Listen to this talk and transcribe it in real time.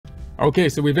Okay,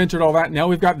 so we've entered all that. Now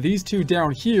we've got these two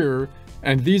down here,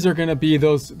 and these are going to be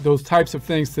those types of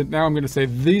things that now I'm going to say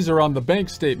these are on the bank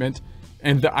statement,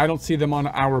 and I don't see them on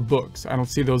our books. I don't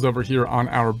see those over here on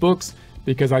our books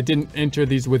because I didn't enter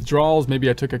these withdrawals. Maybe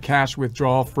I took a cash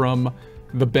withdrawal from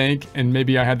the bank, and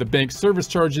maybe I had the bank service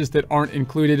charges that aren't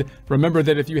included. Remember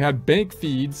that if you had bank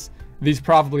feeds, these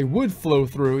probably would flow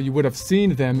through. You would have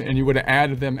seen them and you would have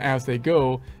added them as they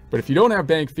go. But if you don't have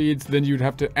bank feeds, then you'd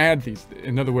have to add these.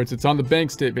 In other words, it's on the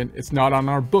bank statement, it's not on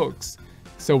our books.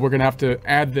 So we're gonna have to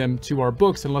add them to our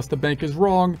books unless the bank is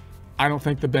wrong. I don't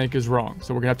think the bank is wrong.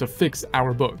 So we're gonna have to fix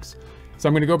our books. So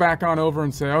I'm gonna go back on over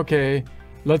and say, okay,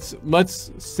 let's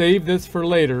save this for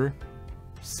later.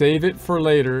 Save it for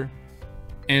later.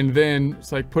 And then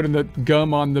it's like putting the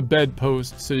gum on the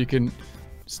bedpost so you can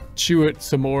chew it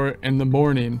some more in the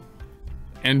morning.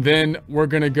 And then we're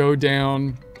gonna go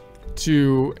down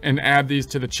to and add these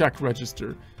to the check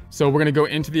register. So we're gonna go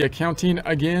into the accounting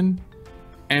again,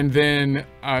 and then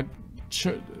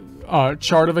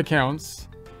chart of accounts.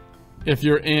 If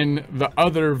you're in the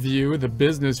other view, the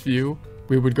business view,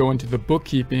 we would go into the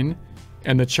bookkeeping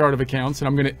and the chart of accounts, and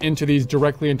I'm gonna enter these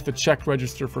directly into the check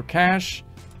register for cash,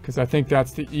 because I think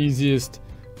that's the easiest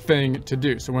thing to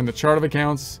do. So when the chart of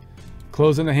accounts,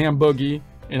 closing the ham boogie,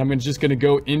 and I'm just gonna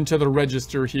go into the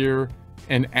register here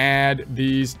and add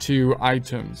these two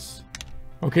items.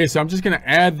 Okay, so I'm just gonna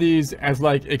add these as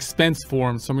like expense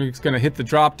forms. So I'm just gonna hit the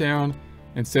drop down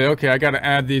and say, okay, I gotta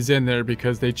add these in there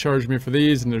because they charged me for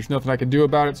these and there's nothing I can do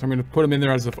about it. So I'm gonna put them in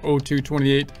there as of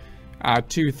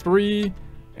 02/28/23.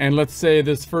 And let's say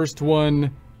this first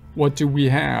one, what do we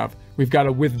have? We've got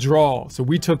a withdrawal. So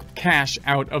we took cash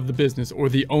out of the business, or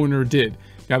the owner did.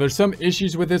 Now there's some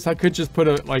issues with this. I could just put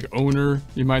a like owner,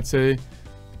 you might say,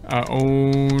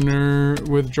 owner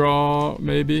withdraw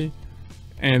maybe.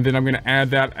 And then I'm gonna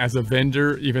add that as a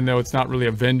vendor, even though it's not really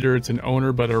a vendor, it's an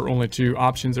owner, but our only two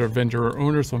options are vendor or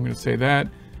owner. So I'm gonna say that.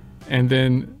 And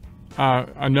then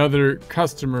another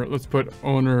customer, let's put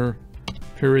owner,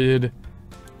 period,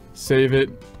 save it.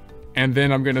 And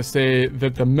then I'm gonna say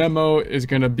that the memo is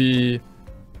gonna be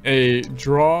a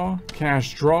draw,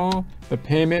 cash draw. The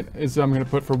payment is I'm gonna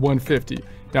put for 150.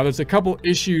 Now there's a couple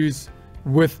issues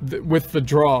with the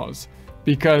draws,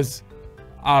 because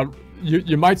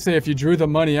you might say if you drew the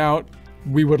money out,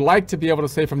 we would like to be able to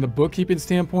say from the bookkeeping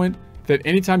standpoint that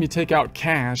anytime you take out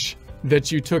cash,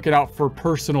 that you took it out for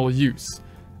personal use,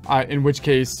 in which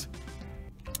case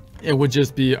it would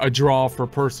just be a draw for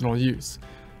personal use.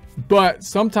 But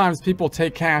sometimes people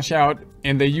take cash out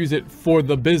and they use it for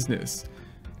the business.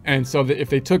 And so if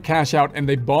they took cash out and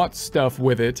they bought stuff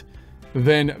with it,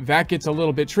 then that gets a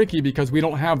little bit tricky because we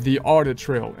don't have the audit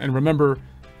trail. And remember,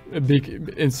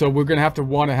 and so we're gonna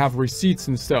want to have receipts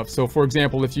and stuff. So for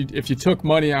example, if you took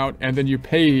money out and then you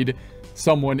paid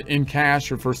someone in cash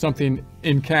or for something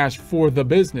in cash for the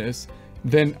business,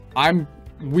 then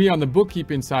we on the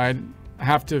bookkeeping side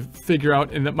have to figure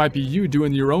out, and that might be you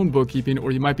doing your own bookkeeping,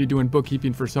 or you might be doing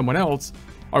bookkeeping for someone else,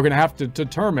 are going to have to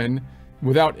determine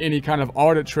without any kind of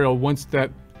audit trail once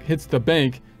that hits the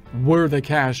bank where the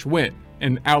cash went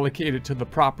and allocate it to the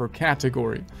proper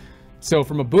category. So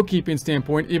from a bookkeeping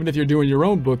standpoint, even if you're doing your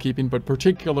own bookkeeping, but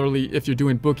particularly if you're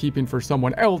doing bookkeeping for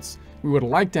someone else, we would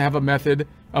like to have a method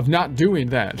of not doing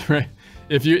that, right?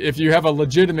 If you have a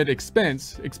legitimate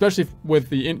expense, especially with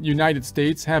the United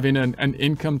States having an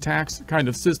income tax kind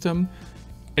of system,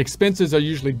 expenses are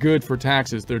usually good for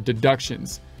taxes. They're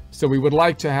deductions. So we would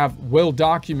like to have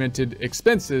well-documented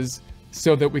expenses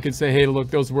so that we can say, hey, look,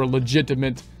 those were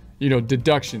legitimate,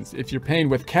 deductions. If you're paying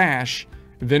with cash,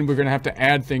 then we're going to have to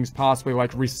add things possibly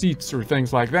like receipts or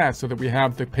things like that so that we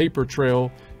have the paper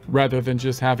trail rather than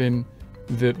just having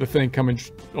the thing coming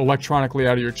electronically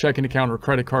out of your checking account or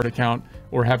credit card account,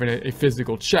 or having a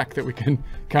physical check that we can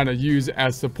kind of use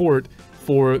as support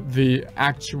for the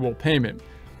actual payment.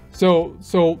 So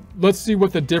let's see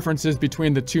what the difference is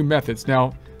between the two methods.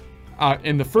 Now,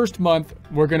 in the first month,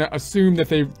 we're going to assume that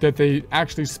they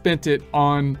actually spent it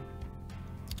on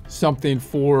something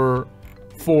for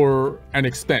an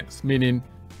expense, meaning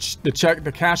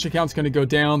the cash account's going to go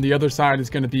down, the other side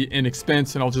is going to be in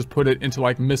expense, and I'll just put it into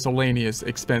like miscellaneous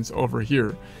expense over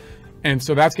here. And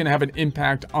so that's going to have an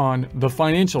impact on the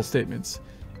financial statements.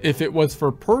 If it was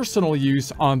for personal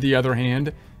use, on the other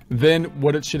hand, then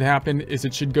what it should happen is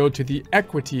it should go to the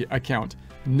equity account,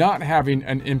 not having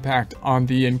an impact on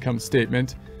the income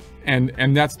statement.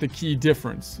 And that's the key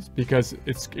difference, because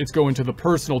it's going to the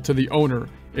personal, to the owner.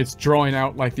 It's drawing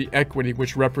out like the equity,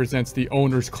 which represents the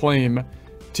owner's claim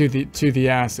to the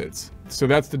assets. So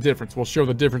that's the difference. We'll show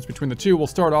the difference between the two. We'll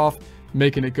start off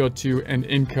making it go to an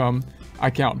income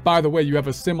account. By the way, you have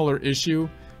a similar issue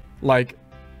like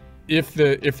if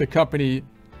the company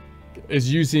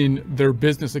is using their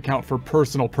business account for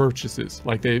personal purchases,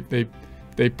 like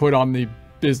they put on the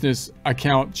business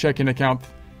account, checking account,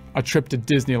 a trip to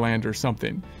Disneyland or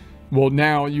something. Well,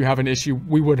 now you have an issue.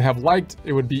 We would have liked,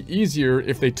 it would be easier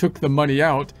if they took the money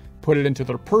out, put it into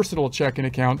their personal checking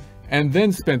account, and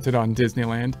then spent it on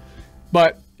Disneyland.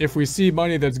 But if we see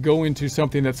money that's going to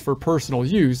something that's for personal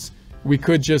use, we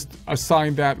could just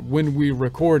assign that when we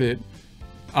record it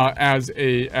as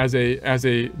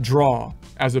a draw,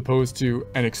 as opposed to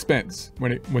an expense.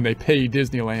 When they pay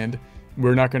Disneyland,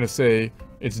 we're not going to say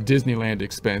it's Disneyland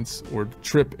expense or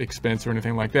trip expense or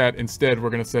anything like that. Instead, we're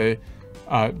going to say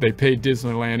they paid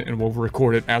Disneyland, and we'll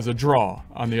record it as a draw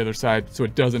on the other side so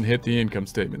it doesn't hit the income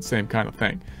statement. Same kind of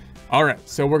thing. All right,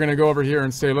 so we're going to go over here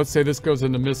and say, let's say this goes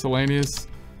into miscellaneous.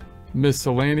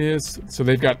 So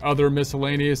they've got other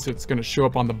miscellaneous. It's going to show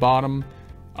up on the bottom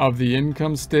of the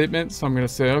income statement. So I'm going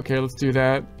to say, okay, let's do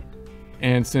that.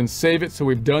 And since save it, so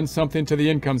we've done something to the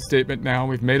income statement now.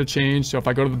 We've made a change. So if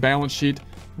I go to the balance sheet,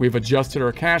 we've adjusted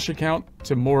our cash account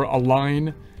to more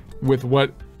align with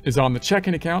what is on the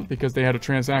checking account, because they had a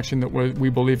transaction that we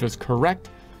believe is correct.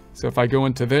 So if I go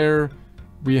into there,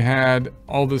 we had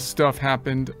all this stuff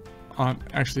happened on,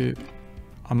 actually,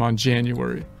 I'm on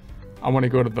January. I want to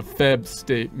go to the Feb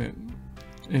statement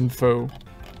info.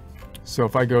 So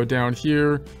if I go down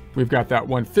here, we've got that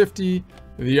 150.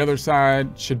 The other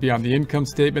side should be on the income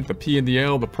statement, the P and the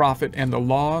L, the profit and the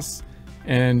loss,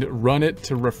 and run it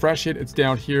to refresh it. It's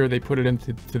down here. They put it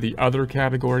into the other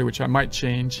category, which I might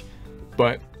change,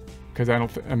 but because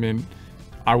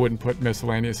I wouldn't put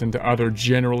miscellaneous into other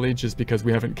generally, just because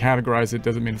we haven't categorized it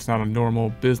doesn't mean it's not a normal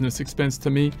business expense to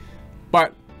me,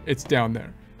 but it's down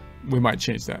there. We might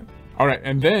change that. All right,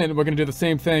 and then we're going to do the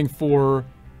same thing for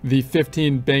the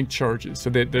 15 bank charges. So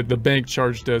the bank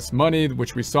charged us money,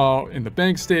 which we saw in the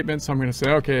bank statement. So I'm going to say,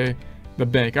 okay, the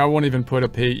bank. I won't even put a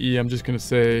payee. I'm just going to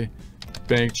say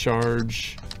bank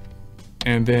charge,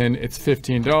 and then it's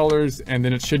 $15, and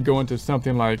then it should go into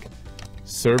something like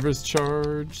service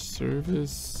charge.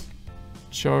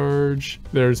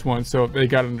 There's one. So they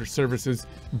got it under services,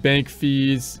 bank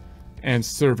fees, and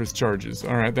service charges.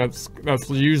 All right, let's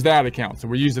use that account. So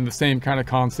we're using the same kind of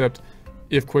concept.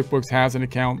 If QuickBooks has an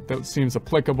account that seems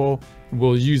applicable,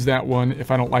 we'll use that one.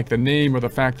 If I don't like the name or the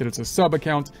fact that it's a sub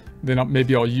account, then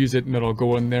maybe I'll use it and it'll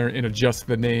go in there and adjust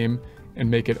the name and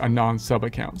make it a non-sub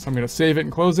account. So I'm going to save it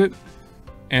and close it.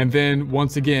 And then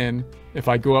once again, if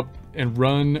I go up and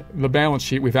run the balance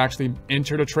sheet, we've actually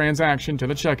entered a transaction to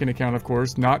the checking account, of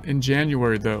course, not in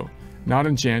January though. Not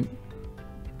in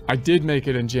I did make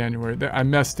it in January. I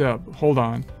messed up. Hold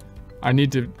on. I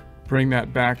need to bring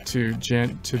that back to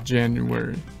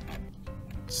January.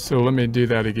 So let me do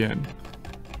that again.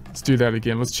 Let's do that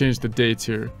again. Let's change the dates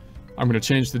here. I'm going to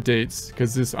change the dates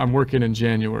because I'm working in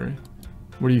January.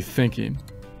 What are you thinking?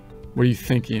 What are you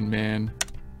thinking, man?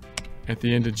 At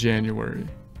the end of January,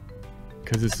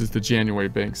 because this is the January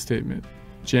bank statement,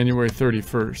 January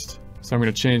 31st. So I'm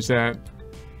going to change that.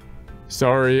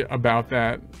 Sorry about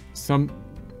that.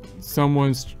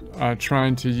 Someone's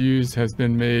trying to use has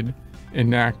been made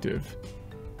inactive.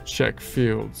 Check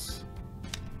fields.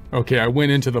 Okay, I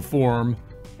went into the form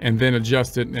and then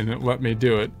adjusted and it let me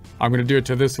do it. I'm going to do it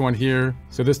to this one here.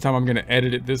 So this time I'm going to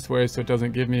edit it this way so it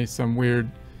doesn't give me some weird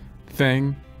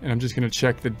thing. And I'm just going to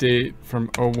check the date from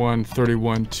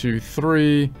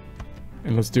 01/31/23,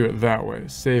 and let's do it that way.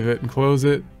 Save it and close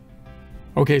it.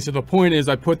 Okay, so the point is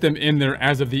I put them in there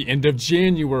as of the end of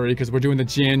January because we're doing the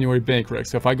January bank rec.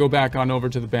 So if I go back on over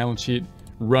to the balance sheet,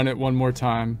 run it one more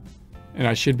time, and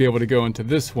I should be able to go into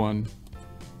this one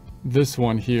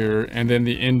here, and then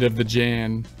the end of the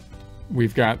Jan,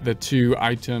 we've got the two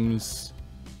items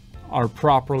are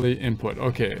properly input.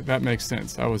 Okay, that makes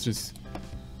sense. I was just,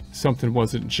 something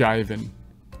wasn't jiving,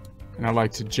 and I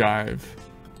like to jive.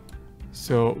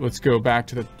 So let's go back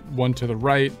to the one to the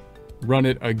right, run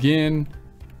it again,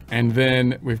 and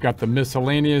then we've got the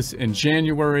miscellaneous in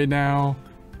January now,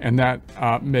 and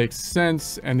that makes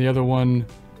sense. And the other one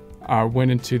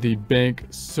went into the bank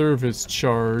service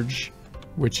charge,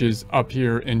 which is up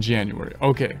here in January.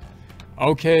 Okay,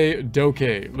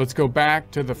 let's go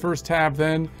back to the first tab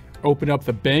then, open up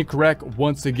the bank rec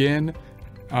once again,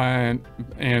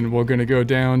 and we're going to go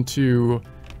down to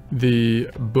the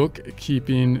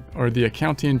bookkeeping or the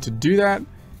accounting to do that,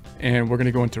 and we're going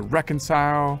to go into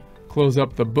reconcile, close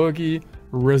up the boogie,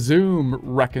 resume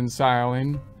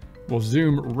reconciling. We'll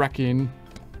zoom wrecking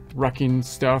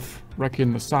stuff,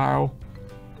 reconcile.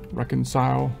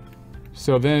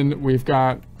 So then we've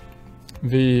got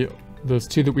those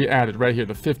two that we added right here,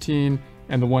 the 15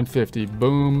 and the 150.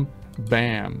 Boom,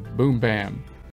 bam, boom, bam.